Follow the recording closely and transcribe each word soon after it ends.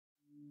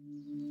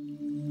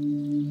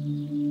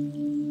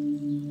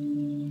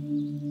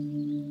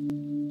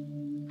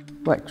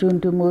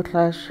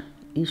Wachuntumutlash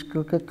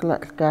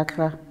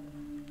Ishkukatla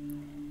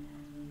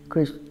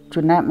Kus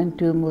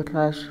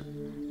Tunamintumutlash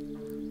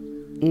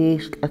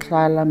East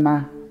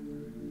Atlalama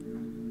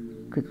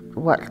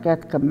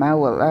Watkat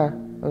Kamawala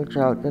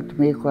Ojalt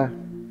Mikwa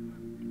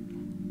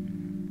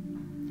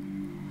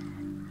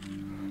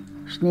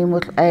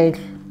Snimut Eil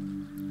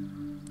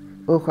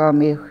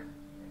Uchamich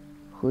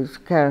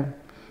Huska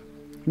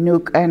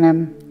Nuk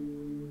Anam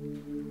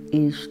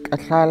East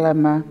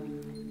Atlalama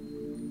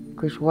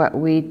Kus wat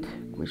weed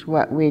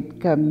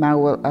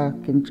Kamawala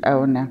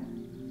Kinchauna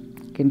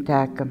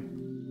Kintakam.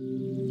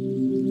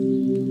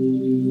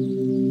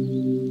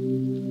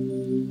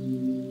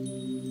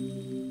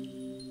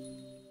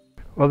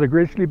 Well, the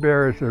grizzly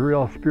bear is a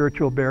real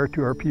spiritual bear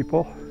to our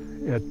people.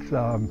 It's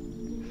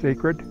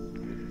sacred.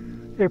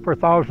 For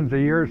thousands of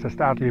years, the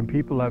St'át'imc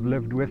people have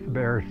lived with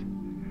bears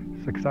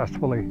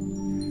successfully.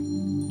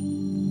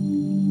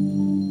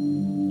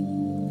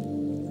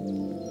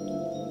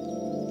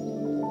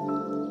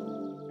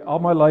 All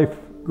my life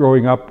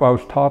growing up, I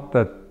was taught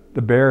that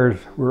the bears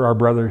were our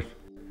brothers.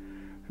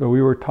 So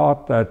we were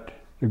taught that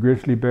the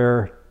grizzly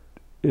bear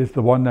is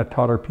the one that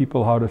taught our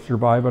people how to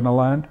survive on the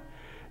land.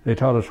 They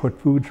taught us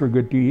what foods were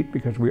good to eat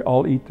because we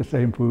all eat the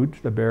same foods,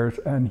 the bears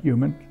and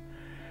humans.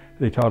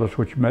 They taught us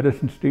which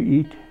medicines to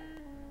eat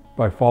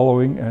by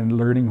following and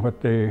learning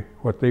what they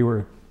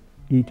were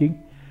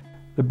eating.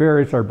 The bear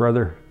is our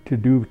brother.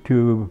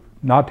 To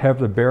not have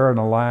the bear on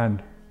the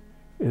land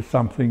is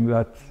something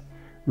that's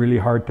really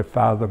hard to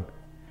fathom.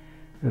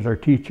 As our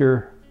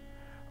teacher,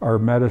 our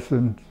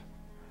medicines,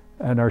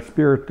 and our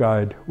spirit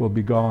guide will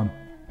be gone.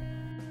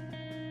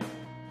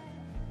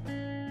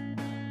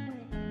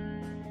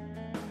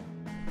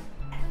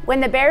 When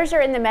the bears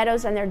are in the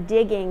meadows and they're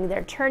digging,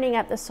 they're turning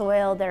up the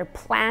soil, they're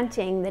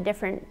planting the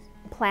different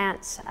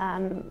plants,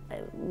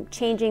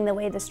 changing the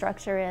way the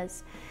structure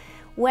is.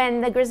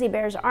 When the grizzly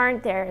bears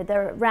aren't there,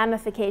 the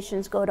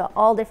ramifications go to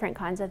all different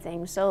kinds of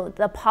things. So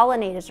the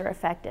pollinators are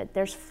affected,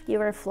 there's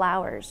fewer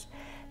flowers.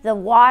 The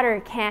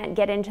water can't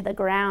get into the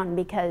ground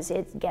because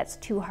it gets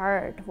too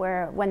hard,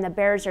 where when the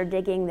bears are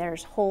digging,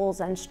 there's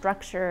holes and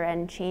structure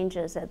and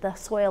changes. The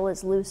soil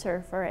is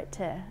looser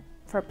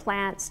for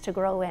plants to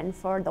grow in,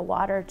 for the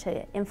water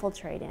to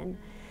infiltrate in.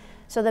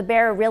 So the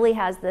bear really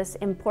has this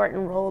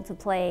important role to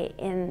play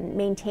in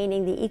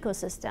maintaining the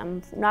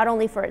ecosystem, not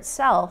only for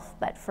itself,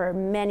 but for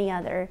many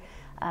other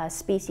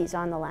species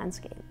on the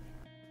landscape.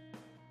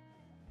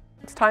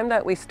 It's time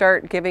that we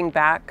start giving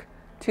back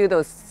to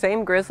those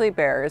same grizzly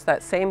bears,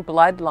 that same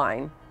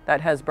bloodline that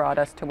has brought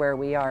us to where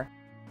we are.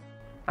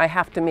 I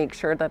have to make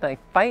sure that I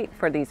fight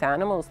for these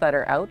animals that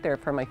are out there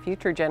for my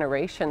future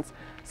generations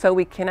so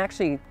we can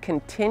actually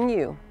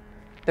continue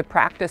the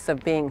practice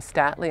of being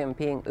St'át'imc,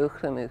 being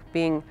Uchlumuk,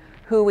 being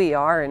who we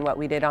are and what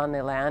we did on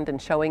the land,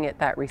 and showing it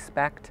that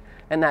respect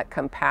and that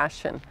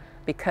compassion,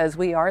 because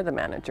we are the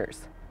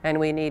managers and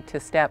we need to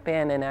step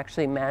in and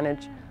actually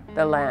manage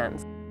the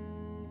lands.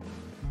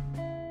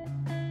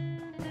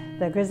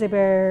 The Grizzly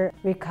Bear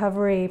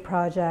Recovery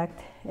Project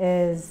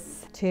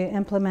is to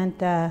implement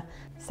the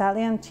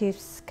St'át'imc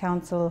Chiefs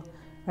Council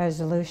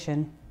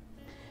resolution,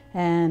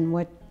 and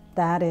what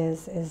that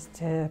is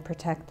to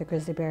protect the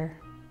grizzly bear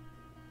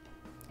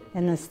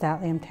in the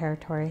St'át'imc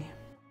territory.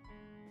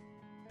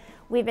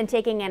 We've been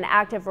taking an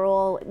active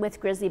role with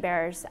grizzly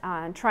bears,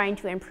 trying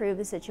to improve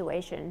the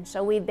situation.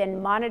 So we've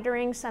been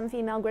monitoring some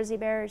female grizzly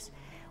bears,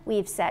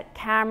 we've set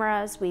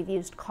cameras, we've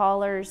used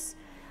collars,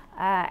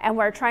 and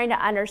we're trying to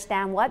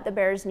understand what the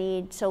bears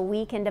need so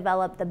we can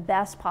develop the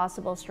best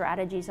possible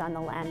strategies on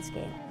the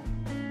landscape.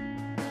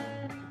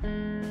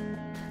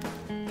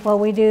 What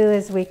we do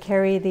is we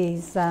carry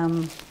these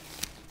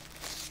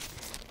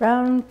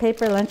brown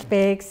paper lunch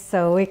bags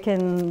so we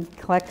can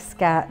collect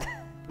scat.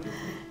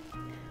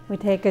 We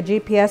take a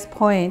GPS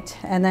point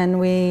and then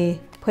we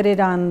put it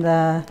on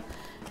the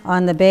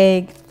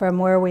bag from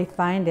where we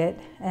find it,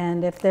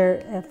 and if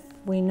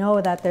we know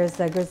that there's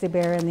a grizzly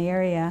bear in the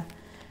area,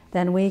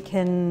 then we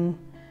can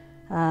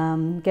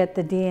get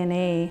the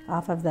DNA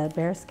off of the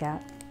bear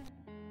scat.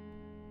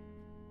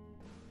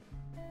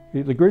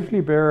 The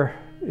grizzly bear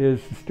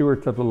is the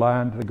stewards of the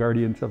land, the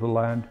guardians of the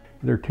land.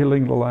 They're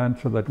tilling the land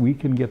so that we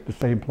can get the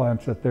same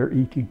plants that they're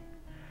eating.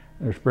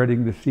 They're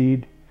spreading the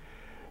seed.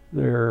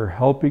 They're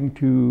helping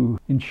to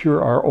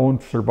ensure our own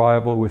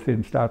survival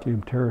within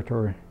St'át'imc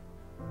territory.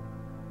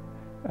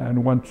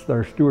 And once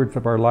our stewards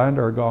of our land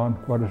are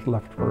gone, what is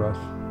left for us?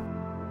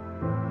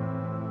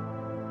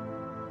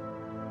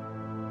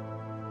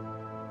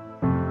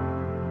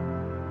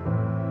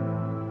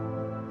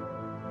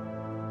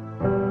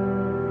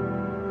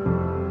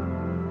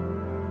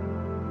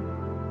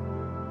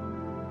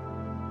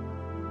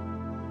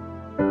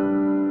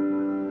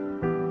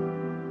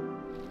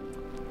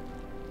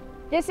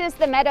 This is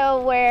the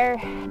meadow where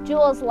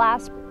Jewel's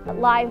last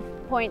live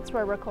points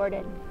were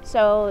recorded.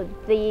 So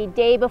the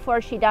day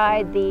before she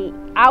died, the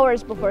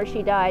hours before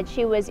she died,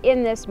 she was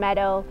in this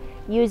meadow,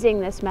 using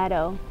this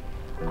meadow,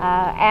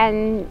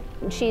 and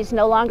she's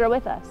no longer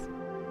with us.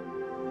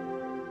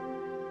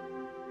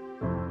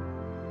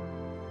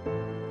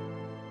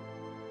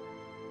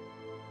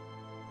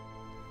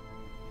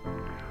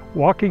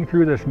 Walking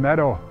through this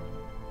meadow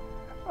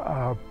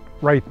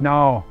right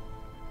now,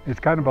 it's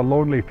kind of a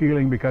lonely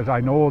feeling because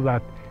I know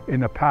that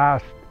in the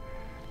past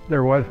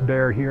there was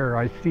bear here.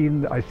 I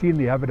seen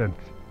the evidence,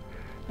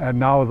 and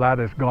now that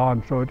is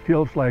gone. So it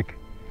feels like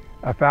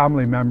a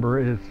family member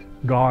is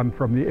gone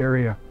from the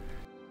area.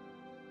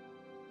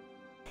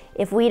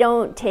 If we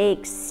don't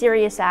take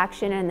serious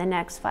action in the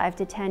next 5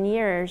 to 10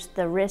 years,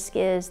 the risk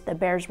is the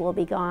bears will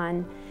be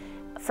gone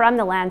from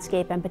the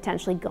landscape and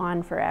potentially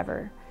gone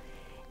forever.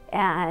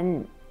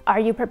 And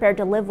are you prepared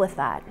to live with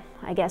that?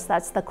 I guess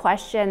that's the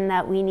question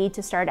that we need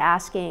to start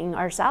asking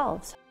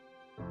ourselves.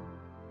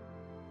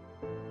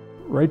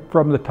 Right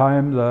from the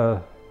time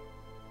the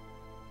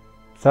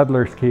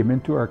settlers came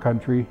into our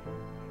country,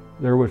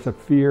 there was a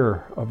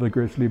fear of the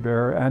grizzly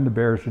bear and the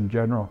bears in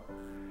general.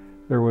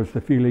 There was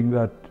the feeling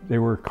that they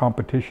were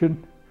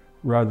competition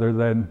rather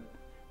than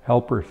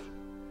helpers.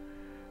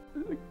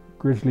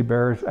 Grizzly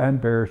bears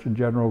and bears in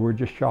general were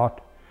just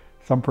shot,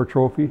 some for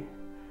trophy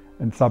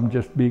and some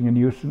just being a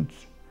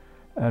nuisance,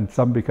 and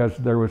some because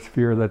there was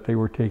fear that they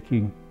were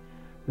taking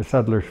the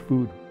settlers'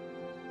 food.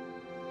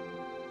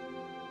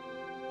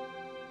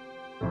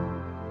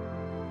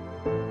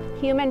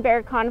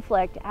 Human-bear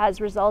conflict has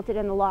resulted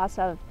in the loss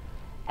of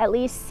at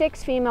least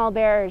 6 female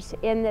bears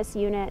in this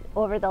unit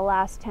over the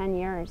last 10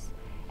 years.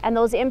 And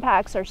those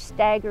impacts are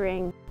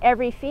staggering.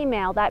 Every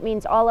female, that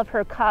means all of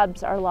her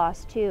cubs are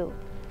lost too.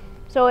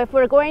 So if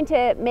we're going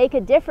to make a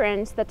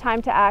difference, the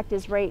time to act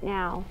is right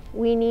now.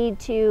 We need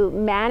to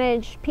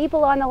manage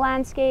people on the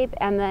landscape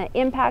and the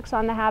impacts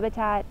on the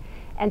habitat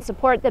and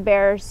support the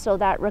bears so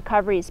that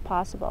recovery is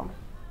possible.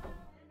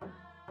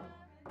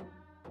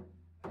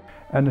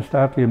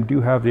 Anastasium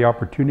do have the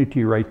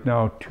opportunity right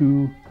now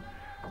to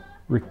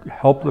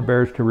help the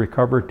bears to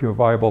recover to a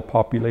viable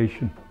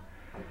population.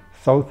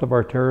 South of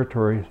our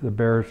territory, the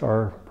bears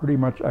are pretty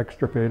much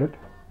extirpated.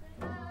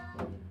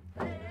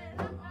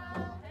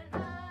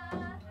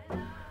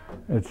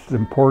 It's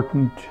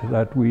important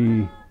that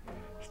we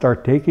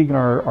start taking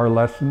our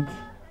lessons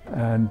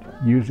and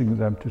using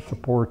them to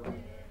support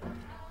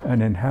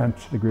and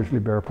enhance the grizzly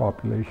bear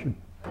population.